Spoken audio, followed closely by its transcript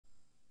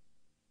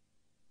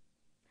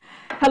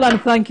Hello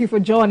and thank you for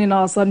joining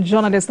us on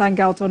Journalist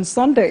Hangout on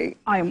Sunday.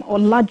 I am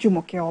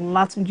Olajumoke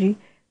Olatunji.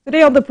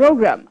 Today on the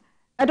program,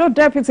 Edo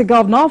Deputy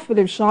Governor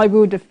Philip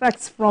Shaibu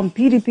defects from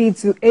PDP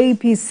to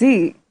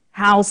APC.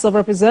 House of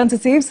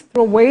Representatives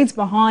throw weight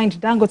behind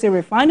Dangote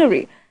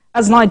Refinery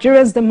as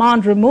Nigerians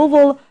demand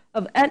removal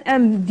of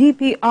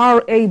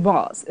NMDPRA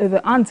bars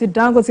over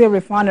anti-Dangote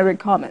Refinery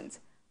comment.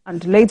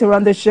 And later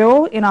on the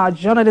show, in our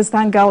Journalist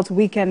Hangout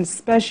Weekend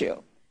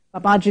Special,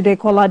 Babajide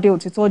Kolade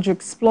Otitoju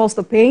explores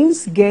the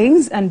pains,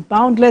 gains, and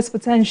boundless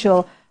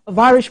potential of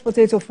Irish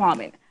potato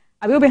farming.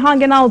 I will be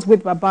hanging out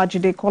with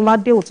Babajide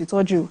Kolade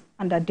Otitoju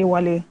and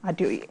Adewale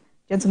Adeoye.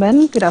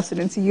 Gentlemen, good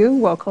afternoon to you.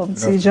 Welcome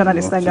to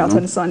Journalist Hangout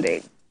on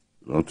Sunday.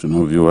 Good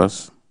afternoon,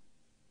 viewers.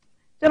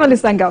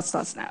 Journalist Hangout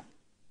starts now.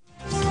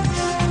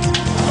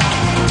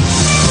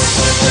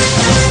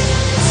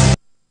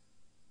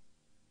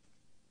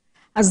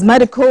 As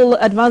medical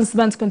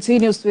advancement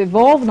continues to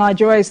evolve,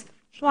 Nigeria is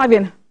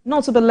striving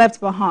not to be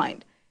left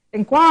behind.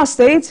 In Kwara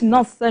State,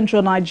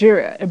 north-central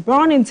Nigeria, a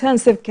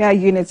burn-intensive care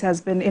unit has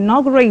been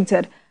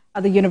inaugurated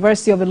at the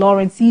University of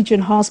Ilorin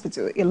Teaching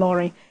Hospital,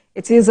 Ilorin.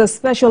 It is a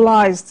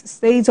specialized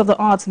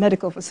state-of-the-art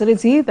medical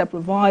facility that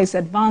provides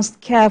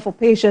advanced care for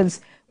patients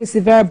with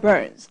severe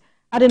burns.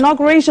 At the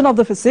inauguration of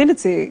the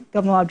facility,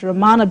 Governor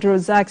Abdurrahman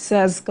Abdulrazak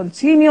says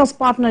continuous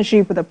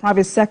partnership with the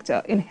private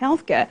sector in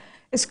healthcare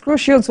is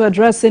crucial to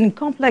addressing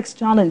complex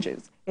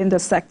challenges in the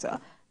sector.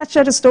 Let's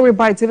share the story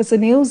by TVC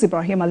News.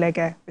 Ibrahim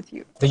Alege with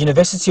you. The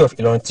University of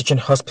Ilorin Teaching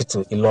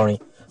Hospital,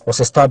 Ilorin, was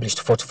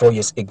established 44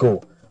 years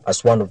ago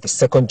as one of the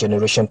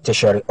second-generation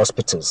tertiary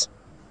hospitals.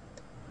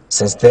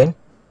 Since then,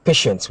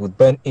 patients with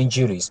burn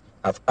injuries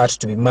have had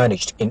to be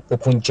managed in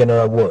open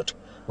general ward,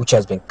 which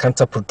has been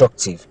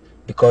counterproductive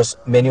because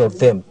many of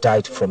them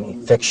died from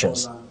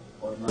infections.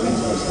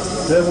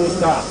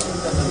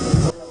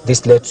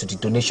 This led to the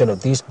donation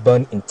of this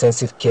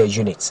burn-intensive care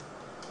unit.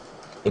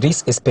 It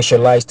is a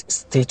specialized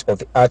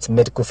state-of-the-art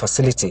medical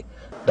facility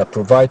that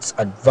provides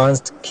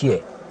advanced care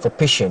for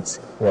patients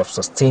who have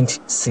sustained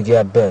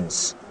severe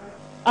burns.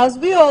 As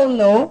we all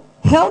know,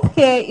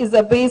 healthcare is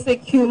a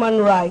basic human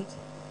right,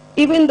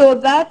 even though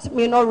that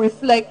may not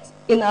reflect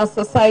in our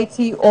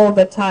society all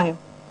the time.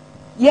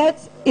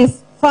 Yet,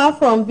 it's far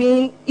from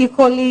being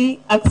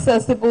equally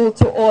accessible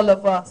to all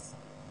of us.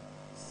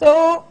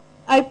 So,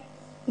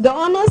 the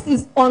onus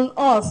is on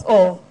us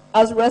all,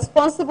 as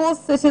responsible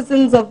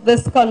citizens of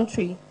this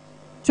country,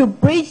 to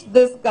bridge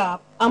this gap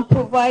and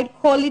provide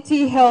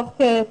quality health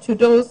care to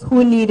those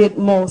who need it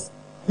most.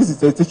 This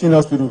is a teaching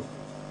hospital.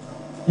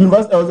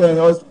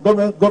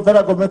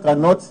 Federal government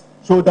cannot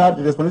shoulder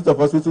the responsibility of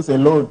hospitals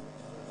alone.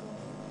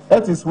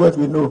 That is what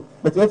we know,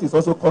 but that is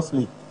also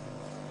costly.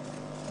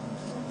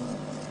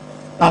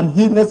 And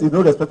illness is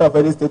no respect of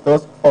any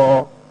status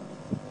or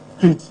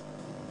creed.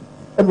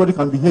 Everybody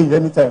can be here at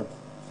any time.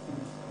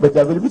 But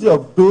the availability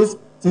of those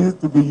things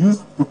to be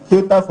used to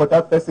cater for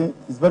that person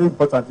is very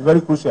important, very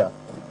crucial.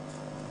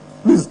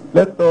 Please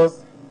let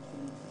us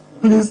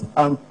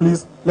come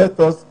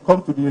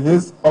to the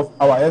aid of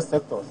our health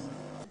sectors.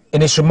 In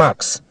his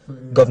remarks,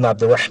 Governor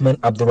Abdurrahman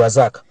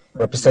Abdulrazak,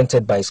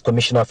 represented by his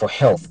Commissioner for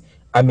Health,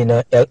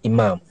 Amina El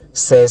Imam,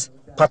 says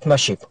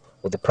partnership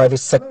with the private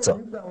sector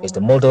is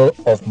the model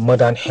of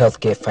modern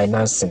healthcare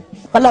financing.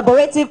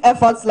 Collaborative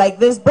efforts like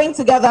this bring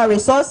together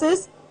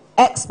resources,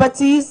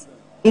 expertise,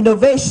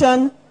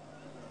 innovation,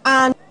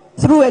 and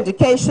through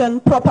education,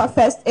 proper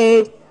first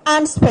aid,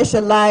 and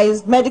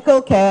specialized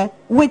medical care,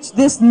 which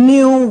this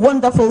new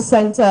wonderful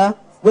center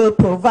will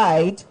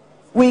provide,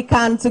 we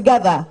can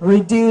together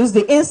reduce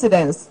the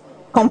incidence,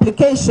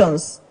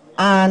 complications,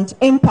 and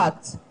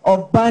impact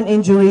of burn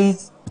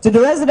injuries to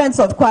the residents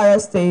of Kwara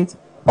State,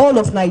 all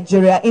of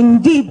Nigeria,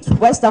 indeed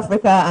West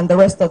Africa and the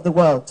rest of the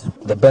world.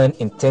 The burn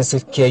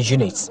intensive care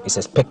unit is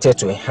expected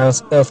to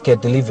enhance healthcare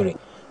delivery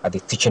at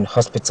the teaching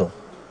hospital.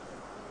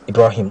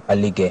 Ibrahim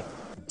Alige,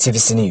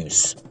 TVC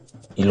News,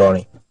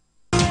 Ilorin.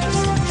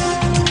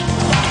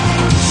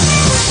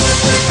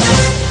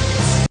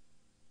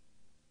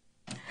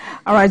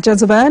 All right,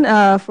 gentlemen,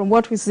 from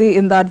what we see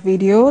in that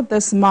video,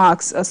 this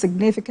marks a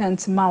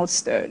significant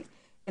milestone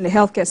in the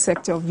healthcare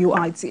sector of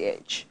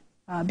UITH.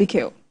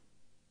 BICU.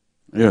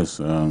 Yes,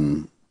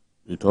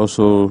 it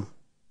also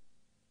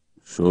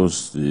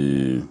shows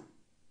the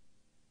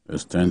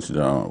extent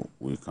that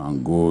we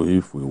can go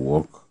if we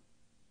work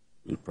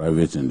with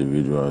private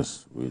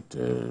individuals, with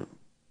the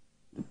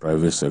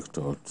private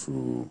sector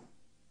to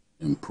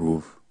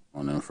improve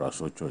on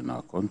infrastructure in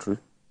our country.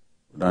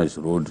 That is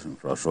road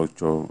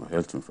infrastructure,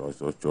 health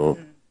infrastructure,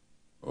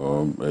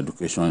 or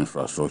education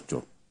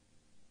infrastructure.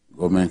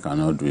 Government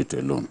cannot do it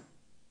alone.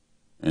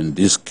 In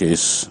this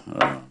case,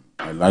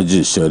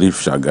 Alhaji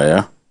Sharif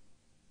Shagaya,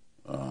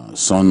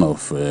 son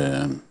of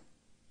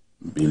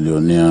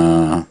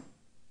billionaire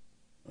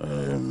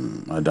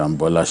Madam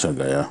Bola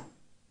Shagaya,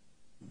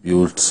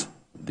 built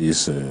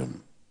this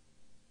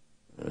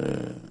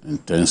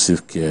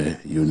intensive care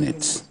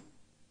unit.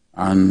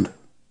 And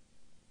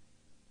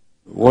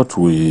what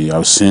we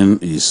have seen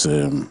is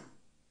a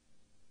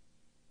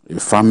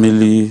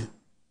family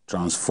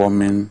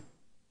transforming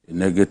a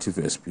negative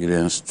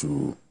experience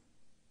to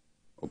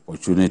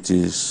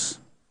opportunities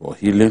for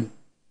healing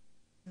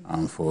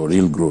and for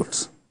real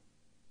growth.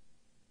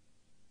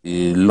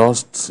 He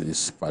lost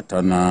his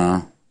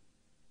paternal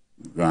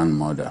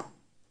grandmother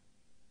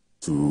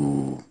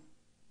to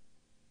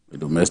a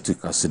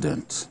domestic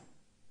accident.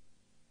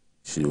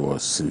 She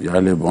was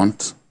severely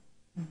burnt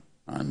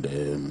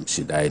and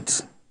she died.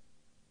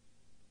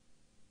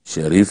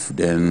 Sheriff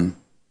then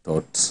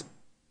thought,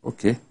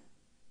 okay,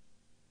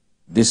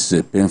 this is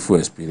a painful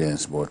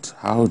experience, but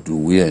how do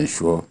we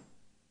ensure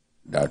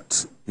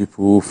that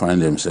people who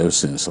find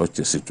themselves in such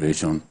a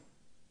situation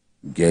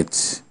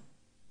get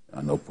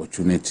an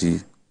opportunity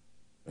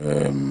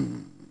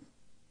to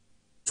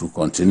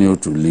continue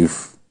to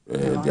live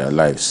their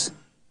lives?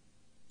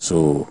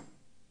 So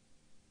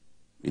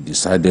we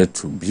decided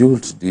to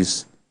build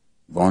this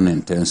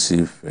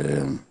burn-intensive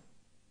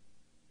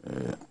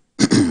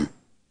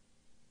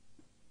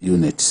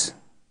unit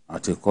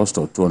at a cost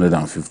of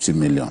 250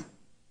 million.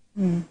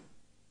 You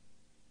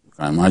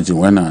can imagine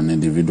when an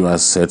individual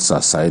sets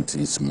aside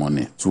his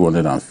money,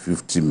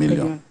 250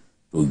 million,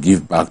 to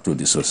give back to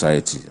the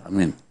society. I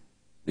mean,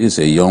 this is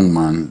a young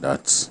man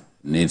that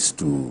needs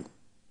to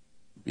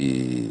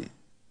be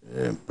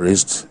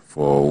praised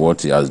for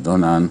what he has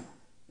done, and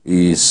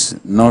he is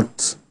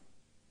not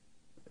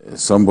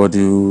somebody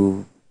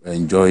who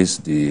enjoys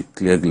the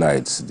clear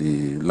lights,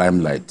 the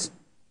limelight.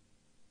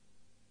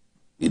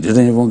 He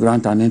didn't even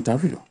grant an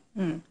interview.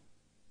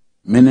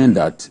 Meaning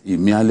that he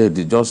merely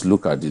did, just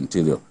look at the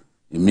interior,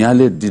 he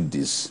merely did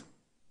this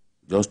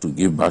just to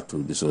give back to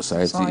the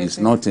society. He's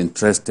not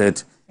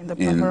interested in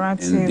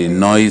the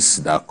noise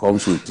that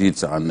comes with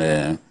it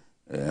and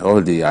all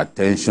the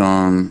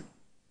attention,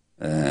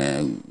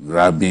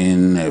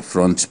 grabbing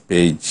front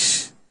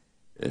page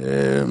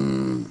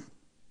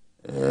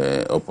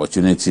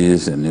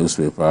opportunities in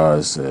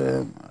newspapers,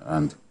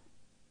 and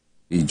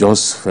he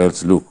just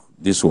felt, look,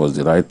 this was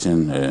the right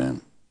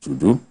thing to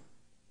do.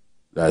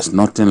 There's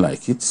nothing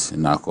like it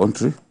in our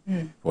country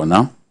for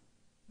now.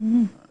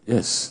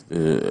 Yes,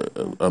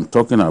 I'm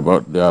talking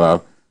about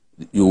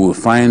you will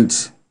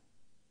find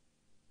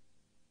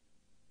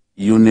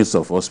units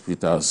of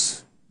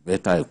hospitals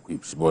better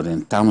equipped, but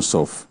in terms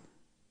of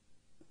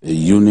a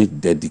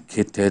unit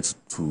dedicated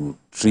to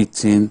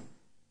treating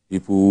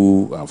people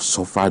who have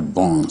suffered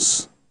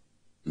burns,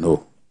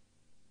 no,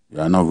 you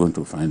are not going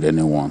to find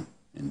anyone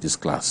in this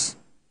class.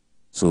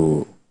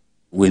 So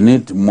we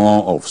need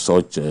more of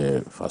such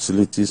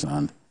facilities,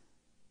 and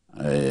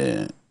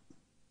I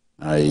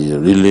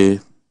really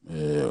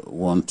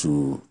want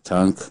to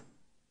thank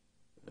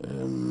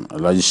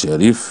Alhaji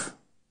Sheriff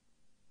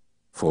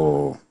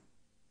for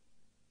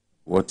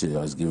what he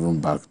has given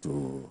back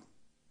to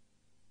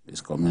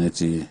his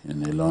community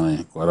in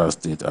Ilorin, Kwara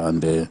State,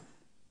 and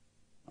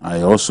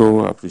I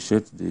also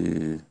appreciate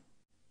the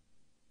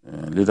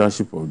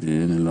leadership of the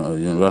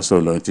University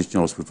of Ilorin Teaching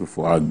Hospital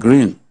for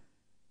agreeing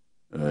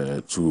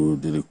to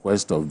the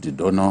request of the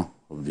donor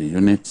of the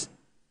unit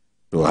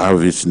to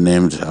have it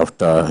named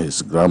after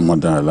his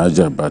grandmother,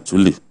 Alhaja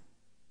Batuli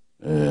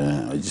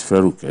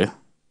Ajiferuke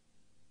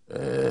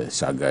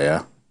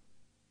Shagaya.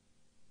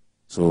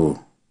 So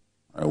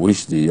I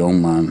wish the young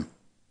man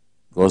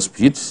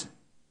Godspeed.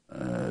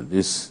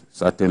 This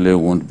certainly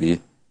won't be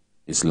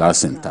his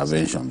last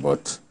intervention,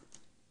 but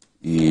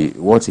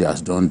what he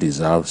has done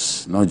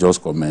deserves not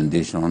just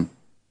commendation,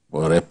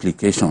 but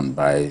replication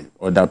by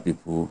other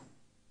people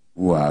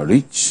who are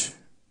rich.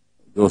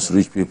 Those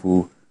rich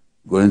people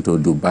going to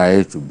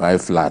Dubai to buy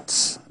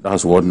flats.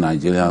 That's what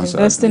Nigerians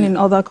investing in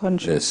other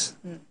countries.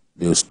 Yes.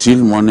 They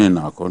steal money in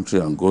our country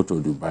and go to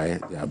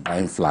Dubai. They are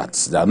buying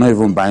flats. They are not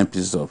even buying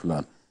pieces of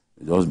land.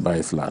 They just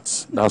buy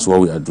flats. That's what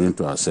we are doing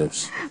to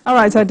ourselves. All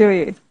right, I do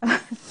it.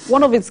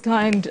 One of its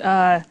kind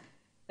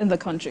in the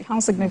country. How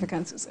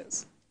significant is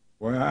this?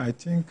 Well, I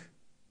think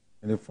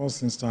in the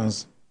first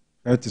instance,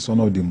 health is one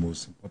of the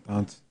most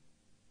important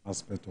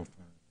aspects of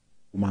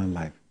human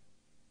life.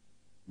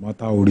 No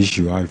matter how rich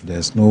you are, if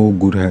there's no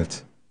good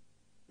health,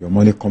 your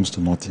money comes to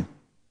nothing.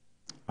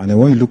 And then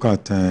when you look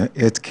at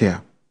health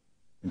care,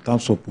 in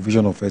terms of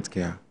provision of health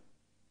care,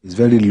 it's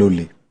very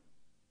lowly,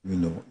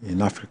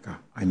 in Africa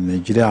and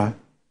Nigeria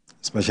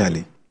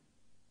especially.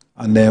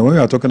 And then when we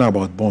are talking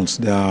about burns,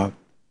 there are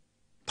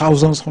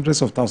thousands,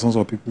 hundreds of thousands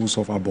of people who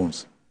suffer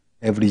burns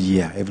every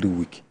year, every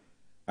week,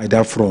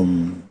 either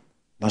from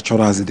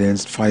natural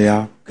accidents,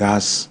 fire,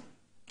 gas,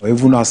 or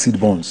even acid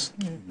burns,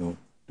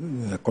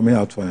 coming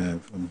out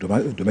from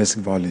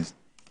domestic violence.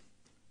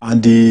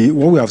 And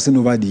what we have seen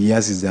over the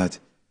years is that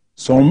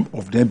some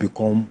of them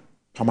become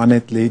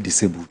permanently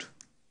disabled.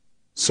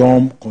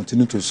 Some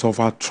continue to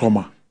suffer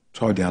trauma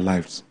throughout their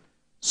lives.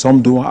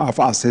 Some don't have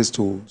access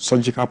to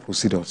surgical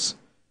procedures,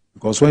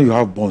 because when you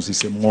have burns,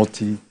 it's a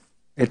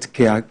multi-health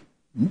care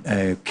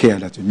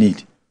that you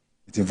need.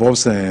 It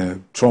involves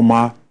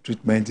trauma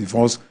treatment, it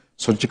involves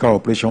surgical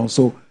operations.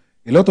 So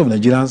a lot of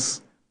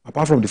Nigerians,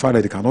 apart from the fact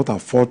that they cannot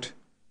afford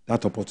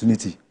that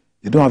opportunity,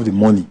 they don't have the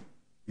money,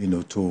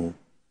 to.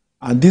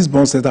 And this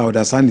burn center, I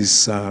understand,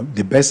 is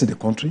the best in the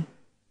country.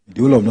 In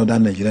the whole of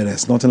northern Nigeria,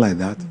 there's nothing like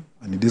that.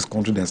 And in this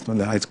country, there's nothing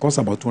like that. It costs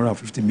about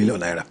 250 million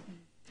naira.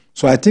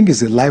 So I think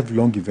it's a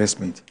lifelong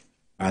investment,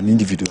 an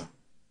individual.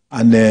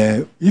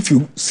 And if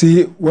you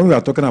see, when we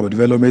are talking about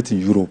development in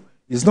Europe,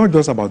 it's not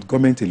just about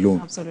government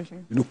alone. Absolutely.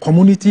 You know,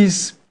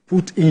 communities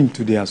put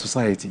into their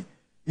society.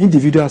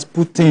 Individuals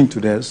put into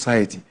their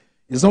society.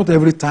 It's not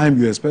every time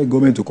you expect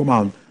government to come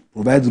and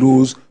provide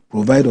roads,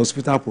 provide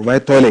hospital,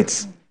 provide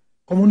toilets.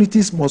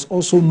 Communities must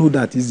also know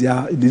that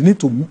they need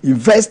to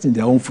invest in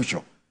their own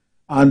future.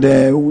 And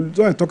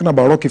we're talking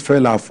about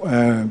Rockefeller,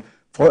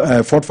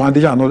 Ford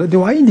Foundation, and all that. They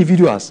were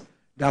individuals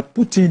that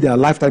put in their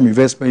lifetime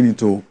investment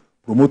into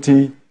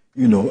promoting,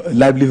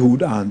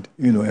 livelihood and,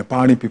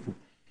 empowering people.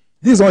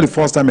 This is not the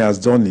first time he has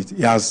done it.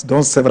 He has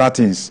done several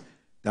things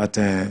that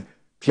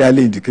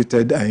clearly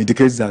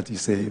indicates that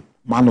he's a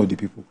man of the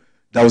people.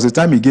 There was a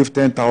time he gave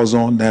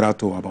 10,000 naira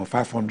to about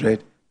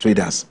 500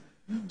 traders.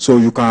 So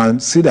you can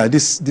see that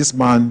this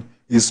man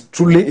is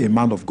truly a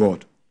man of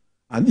God.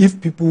 And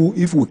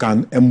if we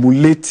can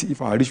emulate,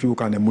 if our rich people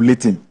can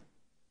emulate him,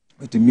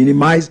 to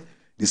minimize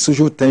the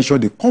social tension,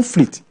 the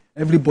conflict,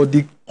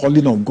 everybody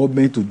calling on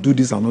government to do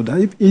this and all that,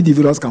 if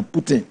individuals can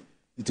put in,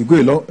 it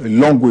will go a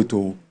long way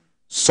to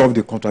solve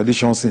the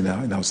contradictions in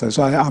our society.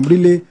 So I'm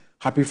really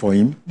happy for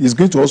him. He's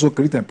going to also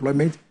create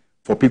employment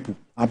for people.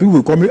 And people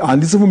will come in,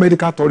 and this is even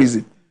medical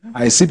tourism.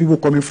 I see people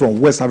coming from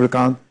West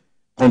African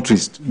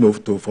countries,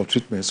 for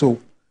treatment. So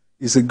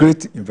it's a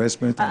great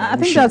investment. I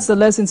think that's the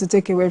lesson to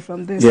take away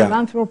from this. Yeah.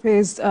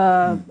 Philanthropists,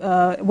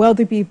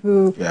 wealthy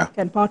people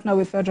can partner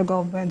with federal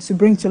government to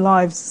bring to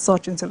life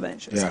such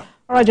interventions. Yeah.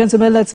 All right, gentlemen, let's